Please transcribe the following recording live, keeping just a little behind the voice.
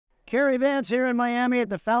CARY VANCE here in Miami at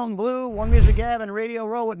the Fountain Blue, One Music Ave and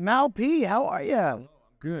RadioRd with Mal P. How are you?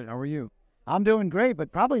 Good. How are you? I'm doing great,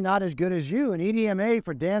 but probably not as good as you. An EDMA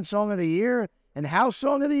for Dance Song of the Year and House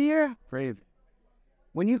Song of the Year? Crazy.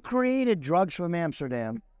 When you created Drugs from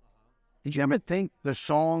Amsterdam, did you ever think the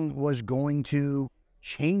song was going to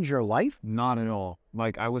change your life? Not at all.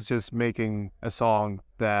 Like, I was just making a song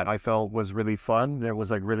that I felt was really fun. It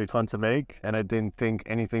was like really fun to make, and I didn't think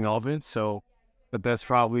anything of it. But that's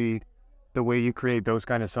probably the way you create those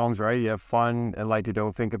kind of songs, right? You have fun and like you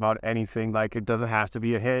don't think about anything. Like, it doesn't have to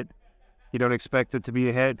be a hit. You don't expect it to be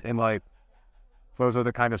a hit, and like those are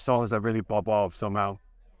the kind of songs that really pop off somehow.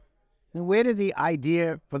 And where did the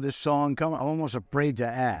idea for this song come? I'm almost afraid to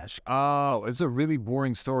ask. Oh, it's a really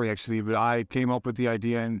boring story actually, but I came up with the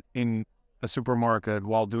idea in a supermarket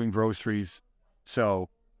while doing groceries. So,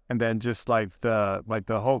 and then just like the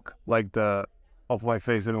hook, like the of my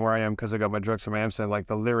face and where I am because I got my drugs from Amsterdam, like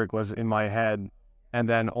the lyric was in my head. And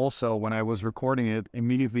then also when I was recording it,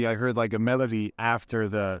 immediately I heard like a melody after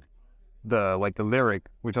the lyric,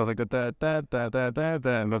 which I was like da da da da da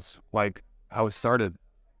da, and that's like how it started.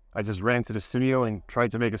 I just ran to the studio and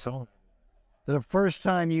tried to make a song. The first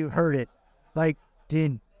time you heard it, like,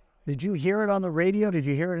 did you hear it on the radio? Did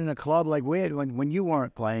you hear it in a club? Like, when you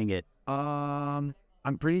weren't playing it? I'm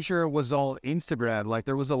pretty sure it was all Instagram. Like,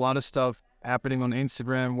 there was a lot of stuff happening on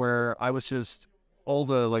Instagram where I was just, all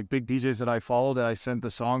the like big DJs that I followed that I sent the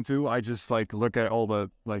song to, I just like look at all the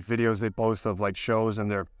like videos they post of like shows,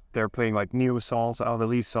 and they're playing like new songs,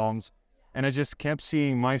 unreleased songs. And I just kept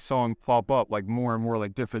seeing my song pop up like more and more,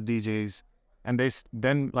 like different DJs. And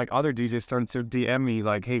then like other DJs started to DM me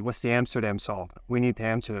like, hey, what's the Amsterdam song? We need the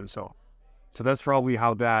Amsterdam song. So that's probably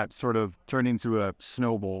how that sort of turned into a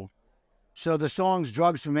snowball. So the song's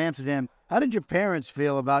Drugs from Amsterdam. How did your parents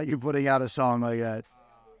feel about you putting out a song like that?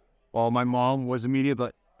 Well, my mom was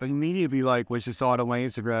immediately like, when she saw it on my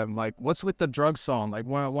Instagram, like, what's with the drug song? Like,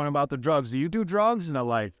 what about the drugs? Do you do drugs? And I'm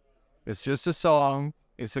like, it's just a song.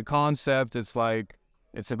 It's a concept. It's like,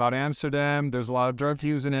 it's about Amsterdam. There's a lot of drug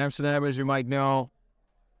use in Amsterdam, as you might know.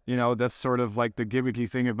 You know, that's sort of like the gimmicky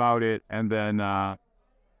thing about it. And then,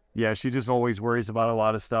 yeah, she just always worries about a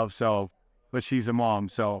lot of stuff. So, but she's a mom,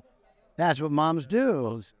 so. That's what moms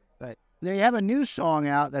do. But there you have a new song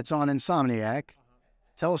out that's on Insomniac.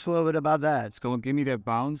 Tell us a little bit about that. It's called Give Me That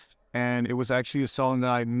Bounce. And it was actually a song that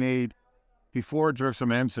I made before Drugs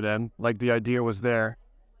from Amsterdam. Like, the idea was there.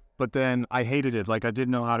 But then I hated it. Like, I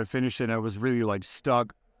didn't know how to finish it. I was really like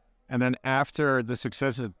stuck. And then after the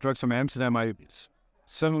success of Drugs from Amsterdam, I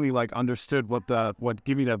suddenly like understood what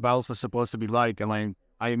Give Me That Bounce was supposed to be like. And like,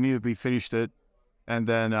 I immediately finished it. And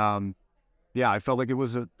then, yeah, I felt like it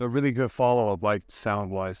was a really good follow-up, like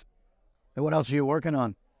sound-wise. And what else are you working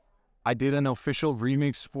on? I did an official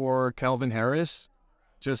remix for Calvin Harris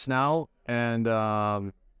just now. And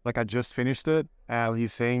like, I just finished it. And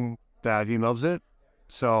he's saying that he loves it.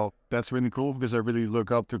 So that's really cool because I really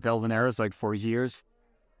look up to Calvin Harris like for years.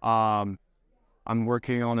 I'm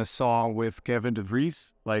working on a song with Kevin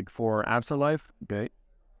DeVries, like for Afterlife. Okay.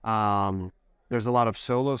 There's a lot of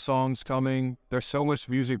solo songs coming. There's so much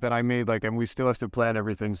music that I made, like, and we still have to plan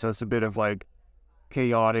everything. So it's a bit of like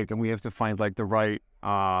chaotic, and we have to find like the right,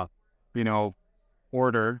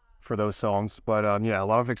 order for those songs. But yeah, a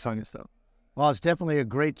lot of exciting stuff. Well, it's definitely a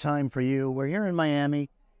great time for you. We're here in Miami.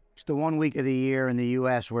 It's the 1 week of the year in the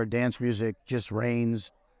U.S. where dance music just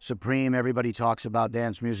reigns supreme. Everybody talks about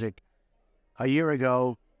dance music. A year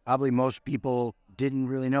ago, probably most people didn't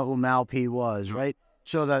really know who Mal P was, right?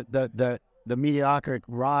 So the meteoric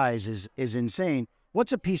rise is insane.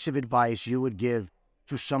 What's a piece of advice you would give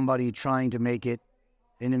to somebody trying to make it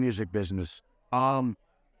in the music business? Well,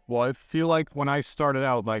 I feel like when I started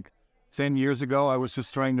out, like 10 years ago, I was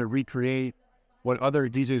just trying to recreate what other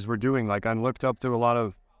DJs were doing. Like, I looked up to a lot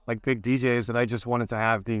of like big DJs, and I just wanted to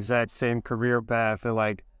have the exact same career path and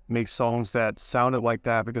like make songs that sounded like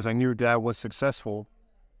that because I knew that was successful.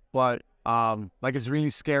 But like, it's really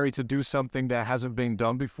scary to do something that hasn't been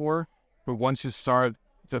done before. But once you start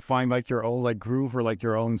to find like your own like groove or like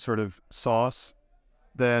your own sort of sauce,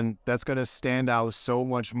 then that's gonna stand out so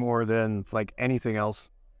much more than like anything else.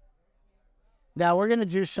 Now we're gonna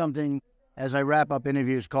do something as I wrap up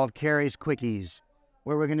interviews called CARY's Quickies,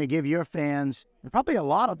 where we're going to give your fans, and probably a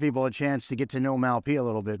lot of people, a chance to get to know Mal P a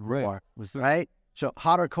little bit more, right? So,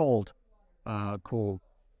 hot or cold? Cold.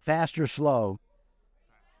 Fast or slow?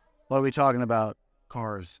 What are we talking about?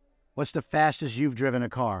 Cars. What's the fastest you've driven a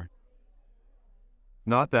car?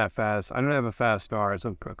 Not that fast. I don't have a fast car. It's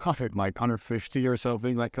like 150 or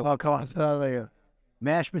something. Like, oh, come on.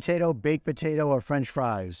 Mashed potato, baked potato, or French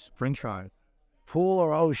fries? French fries. Pool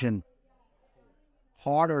or ocean?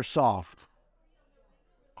 Hard or soft?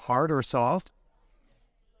 Hard or soft?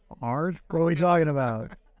 Hard? What are we talking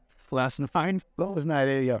about? Last night? Last night,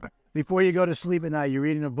 there you go. Before you go to sleep at night, you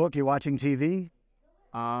reading a book, you're watching TV?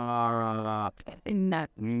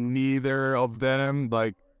 Neither of them.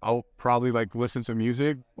 Like, I'll probably like listen to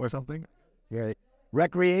music or something. Yeah.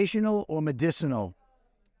 Recreational or medicinal?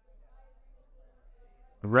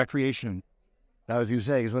 Recreation. I was going to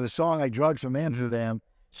say, because with a song like Drugs from Amsterdam,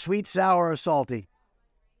 sweet, sour, or salty?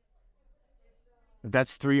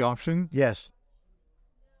 That's 3 options. Yes.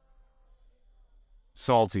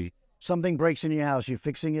 Salty. Something breaks in your house, you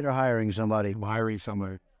fixing it or hiring somebody? Hiring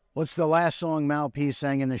somewhere. What's the last song Mouthpiece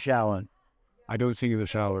sang in the shower? I don't sing in the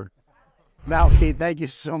shower. Mouthpiece, thank you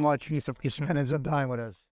so much for spending some time with us.